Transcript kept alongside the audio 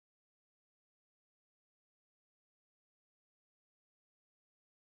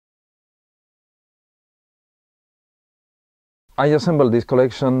I assembled this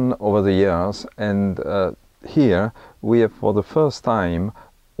collection over the years, and here we have for the first time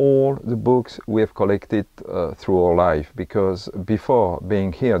all the books we have collected through our life, because before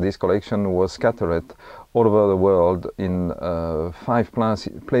being here this collection was scattered all over the world in 5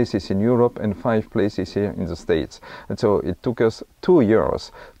 places in Europe and 5 places here in the States. And so it took us 2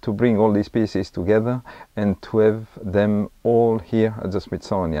 years to bring all these pieces together and to have them all here at the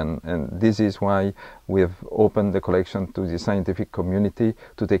Smithsonian. And this is why we have opened the collection to the scientific community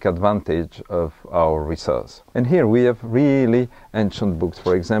to take advantage of our research. And here we have really ancient books.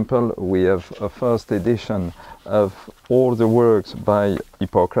 For example, we have a first edition of all the works by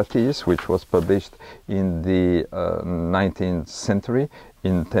Hippocrates, which was published in the 19th century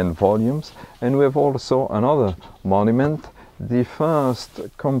in 10 volumes. And we have also another monument, the first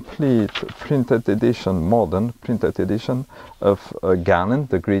complete printed edition, modern printed edition of Galen,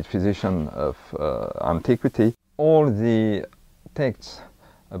 the great physician of antiquity. All the texts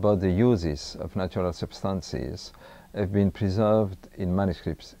about the uses of natural substances have been preserved in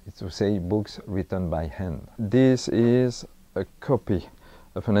manuscripts, it's to say books written by hand. This is a copy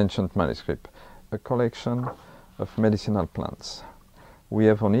of an ancient manuscript, a collection of medicinal plants. We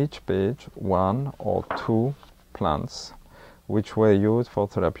have on each page 1 or 2 plants which were used for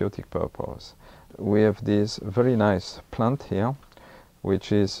therapeutic purpose. We have this very nice plant here,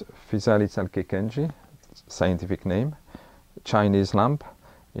 which is Physalis alkekenji, scientific name, Chinese lamp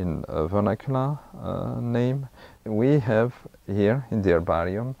in a vernacular name. We have here in the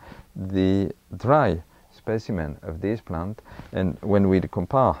herbarium the dry specimen of this plant, and when we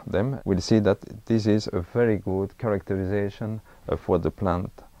compare them, we'll see that this is a very good characterization of what the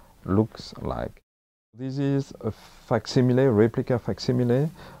plant looks like. This is a facsimile, replica facsimile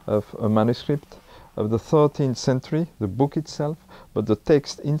of a manuscript of the 13th century, the book itself, but the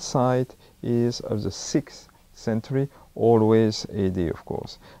text inside is of the 6th century, always AD, of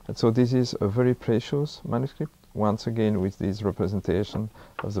course. And so this is a very precious manuscript, once again with this representation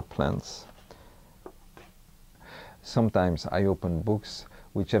of the plants. Sometimes I open books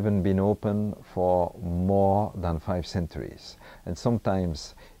which haven't been open for more than 5 centuries. And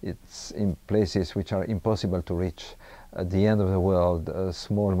sometimes it's in places which are impossible to reach. At the end of the world, a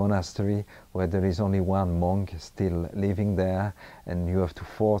small monastery where there is only one monk still living there, and you have to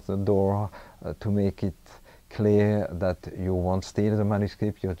force the door to make it clear that you won't steal the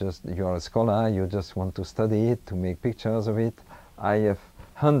manuscript, you're a scholar, you just want to study it, to make pictures of it. I have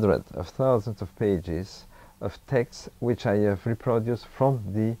hundreds of thousands of pages of texts which I have reproduced from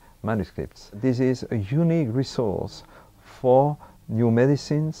the manuscripts. This is a unique resource for new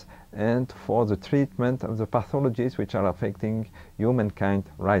medicines and for the treatment of the pathologies which are affecting humankind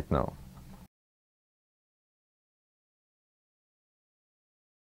right now.